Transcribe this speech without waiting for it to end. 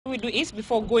we do is,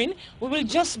 before going, we will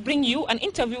just bring you an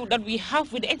interview that we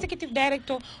have with the executive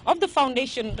director of the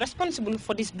foundation responsible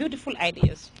for these beautiful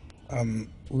ideas.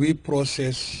 We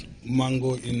process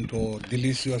mango into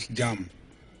delicious jam.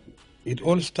 It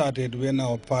all started when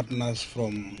our partners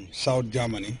from South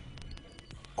Germany,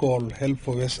 called Help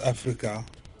for West Africa,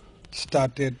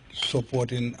 started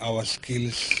supporting our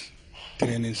skills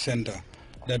training center.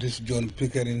 That is John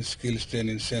Pickering Skills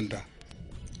Training Center.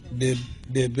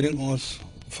 They bring us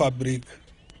fabric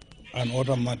and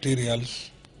other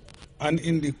materials, and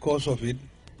in the course of it,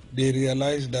 they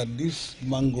realized that this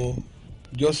mango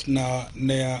just now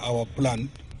near our plant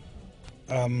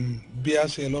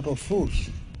bears a lot of fruits.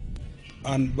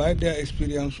 And by their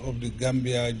experience of the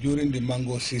Gambia during the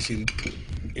mango season,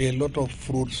 a lot of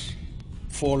fruits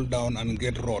fall down and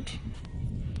get rot.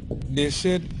 They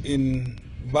said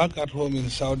back at home in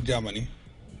South Germany,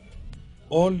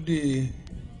 all the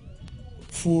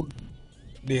food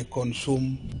they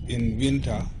consume in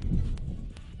winter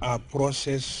are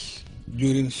processed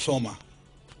during summer.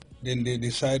 Then they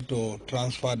decide to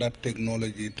transfer that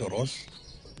technology to us.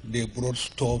 They brought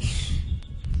stoves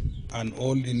and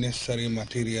all the necessary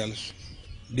materials.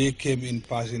 They came in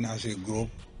person as a group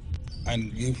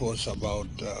and give us about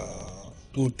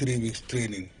 2-3 weeks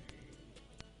training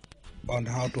on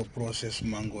how to process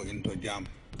mango into jam.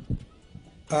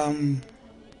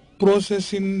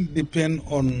 Processing depends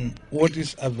on what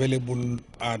is available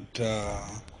at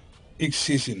each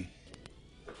season.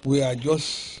 We are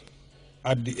just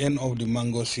at the end of the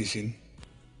mango season.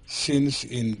 Since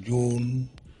in June,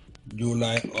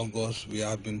 July, August, we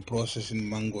have been processing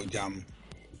mango jam,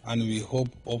 and we hope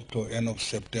up to end of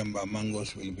September,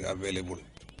 mangoes will be available.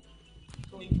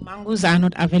 So if mangoes are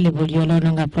not available, you're no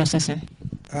longer processing?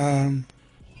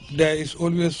 There is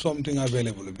always something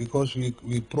available because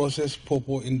we process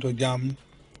pawpaw into jam.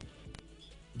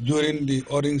 During the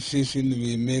orange season,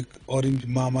 we make orange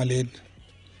marmalade.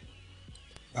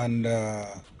 And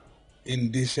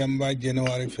in December,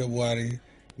 January, February,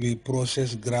 we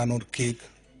process granite cake.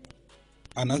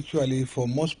 And actually, for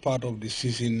most part of the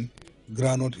season,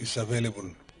 granite is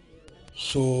available.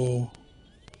 So,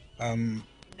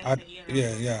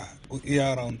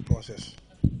 year-round process.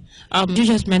 You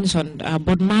just mentioned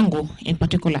about mango in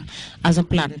particular as a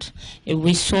plant.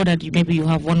 We saw that maybe you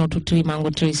have 1 or 2 3 mango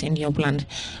trees in your plant,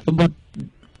 but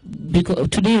because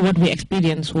today what we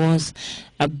experienced was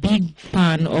a big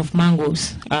pan of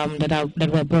mangoes that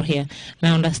were brought here.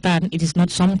 And I understand it is not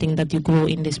something that you grow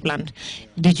in this plant.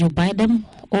 Did you buy them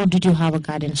or did you have a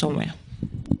garden somewhere?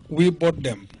 We bought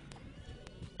them.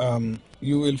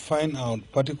 You will find out,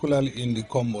 particularly in the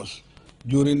combos,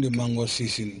 during the mango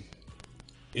season,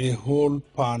 a whole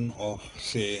pan of,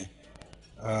 say,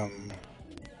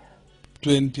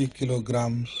 20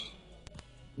 kilograms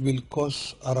will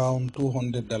cost around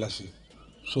 $200.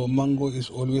 So mango is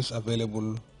always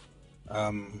available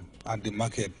at the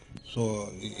market, so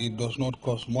it does not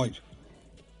cost much.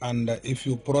 And if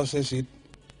you process it,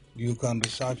 you can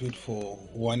reserve it for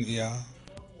 1 year,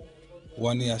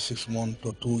 6 months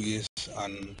to 2 years,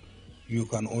 and you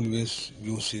can always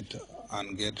use it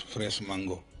and get fresh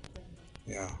mango.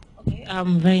 Yeah. Okay,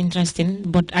 very interesting.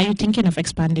 But are you thinking of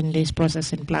expanding this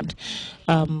processing plant,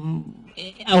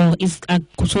 or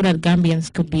so that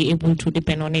Gambians could be able to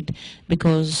depend on it?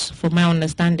 Because, from my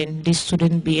understanding, this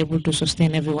shouldn't be able to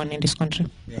sustain everyone in this country.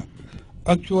 Yeah.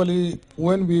 Actually,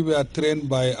 when we were trained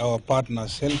by our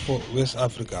partners, Help for West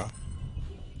Africa,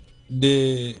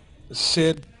 they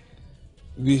said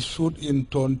we should in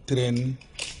turn train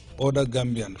other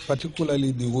Gambians,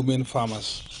 particularly the women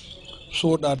farmers,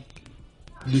 so that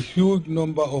the huge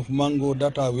number of mango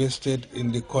that are wasted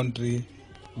in the country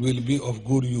will be of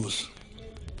good use.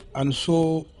 And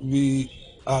so we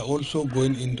are also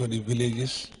going into the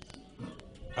villages.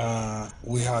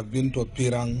 We have been to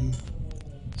Pirang,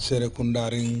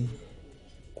 Serekundaring,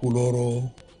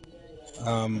 Kuloro,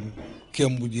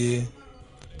 Kembuje,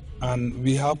 and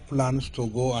we have plans to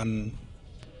go and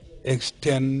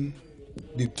extend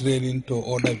the training to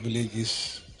other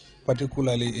villages,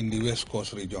 particularly in the West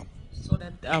Coast region. So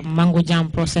that mango jam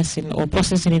processing, or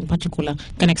processing in particular,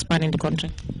 can expand in the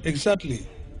country? Exactly.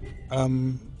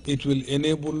 It will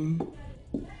enable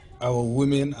our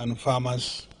women and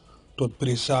farmers to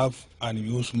preserve and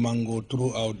use mango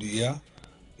throughout the year.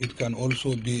 It can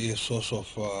also be a source of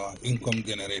income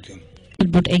generating.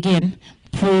 But again,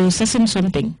 processing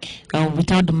something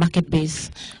without the market base,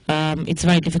 it's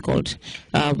very difficult.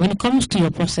 When it comes to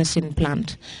your processing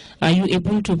plant, are you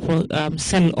able to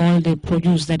sell all the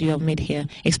produce that you have made here,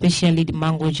 especially the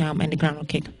mango jam and the granite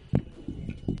cake?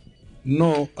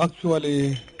 No,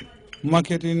 actually,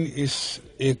 marketing is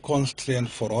a constraint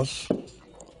for us.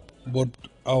 but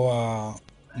our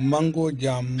mango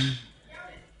jam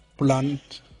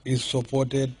plant is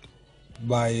supported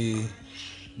by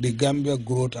the Gambia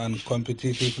Growth and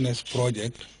Competitiveness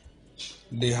Project.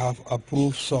 They have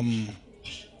approved some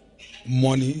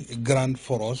money grant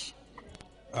for us.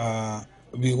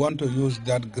 We want to use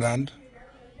that grant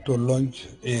to launch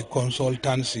a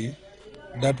consultancy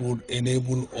that would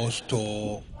enable us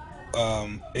to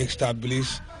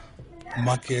establish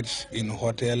markets in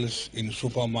hotels, in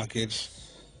supermarkets,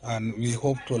 and we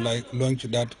hope to launch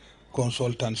that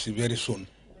consultancy very soon.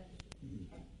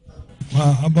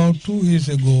 About 2 years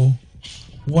ago,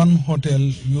 one hotel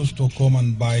used to come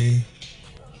and buy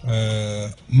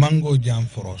mango jam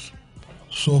for us.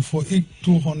 So for each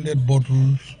 200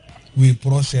 bottles we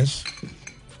process,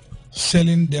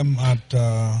 selling them at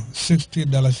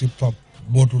 $60 per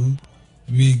bottle,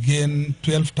 we gain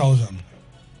 12,000.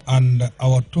 And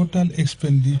our total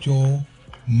expenditure,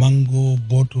 mango,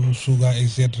 bottle, sugar,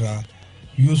 etc.,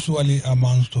 usually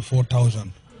amounts to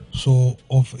 4,000. So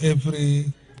of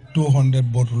every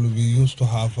 200 bottle, we used to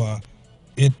have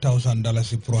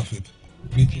 $8,000 profit,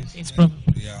 which is it's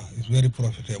very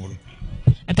profitable.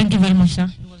 Thank you very much, sir.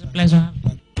 It was a pleasure.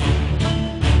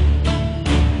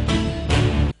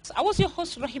 I was your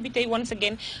host, Rahibite, once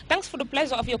again. Thanks for the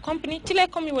pleasure of your company. Till I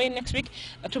come your way next week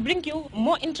to bring you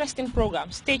more interesting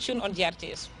programs. Stay tuned on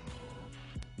GRTS.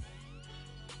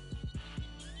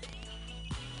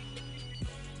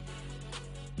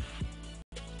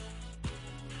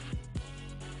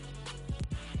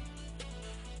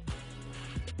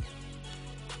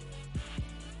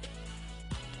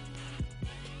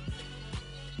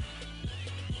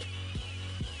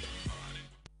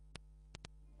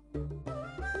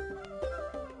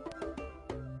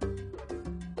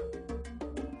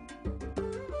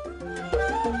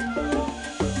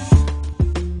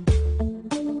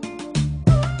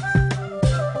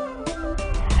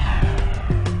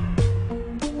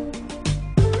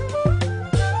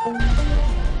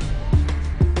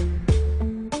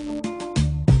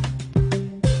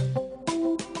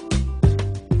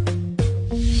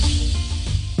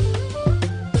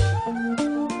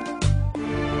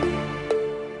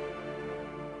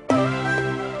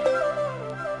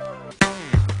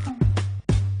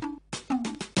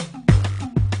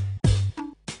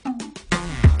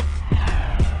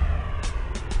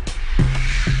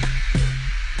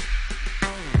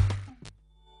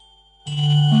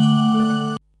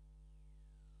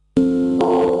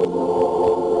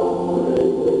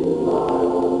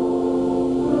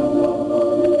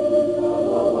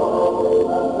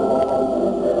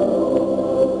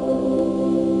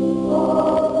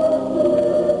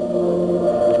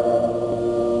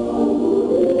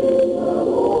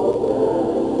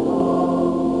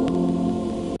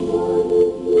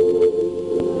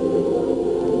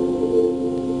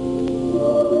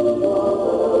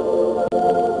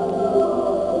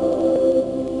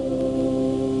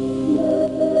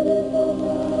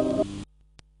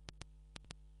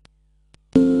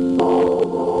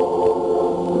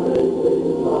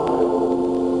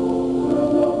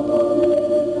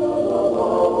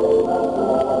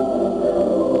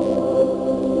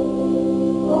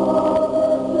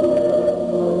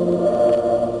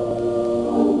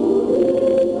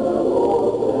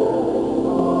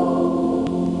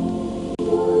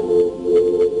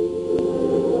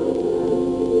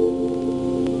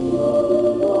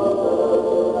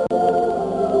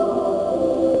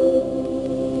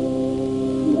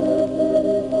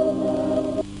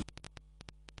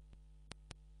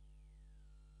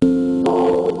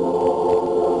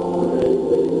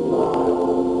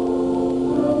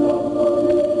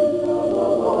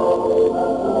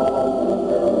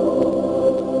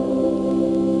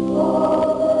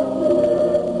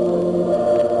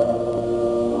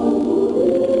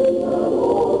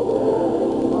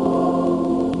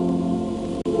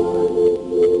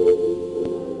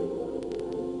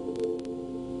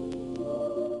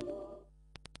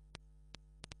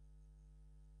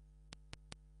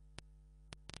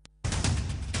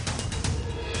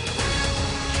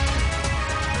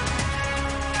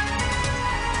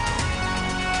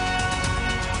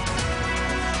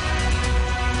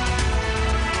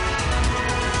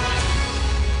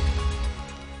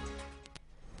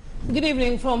 Good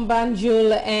evening from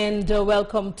Banjul and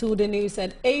welcome to the news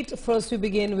at 8. First, we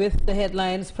begin with the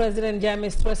headlines. President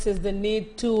Jammeh stresses the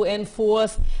need to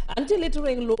enforce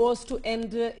anti-littering laws to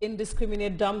end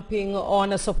indiscriminate dumping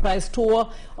on a surprise tour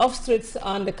of streets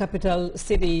on the capital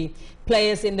city.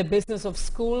 Players in the business of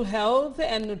school health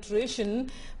and nutrition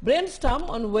brainstorm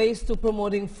on ways to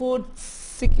promoting food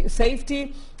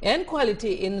safety and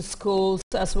quality in schools,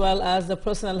 as well as the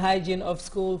personal hygiene of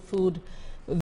school food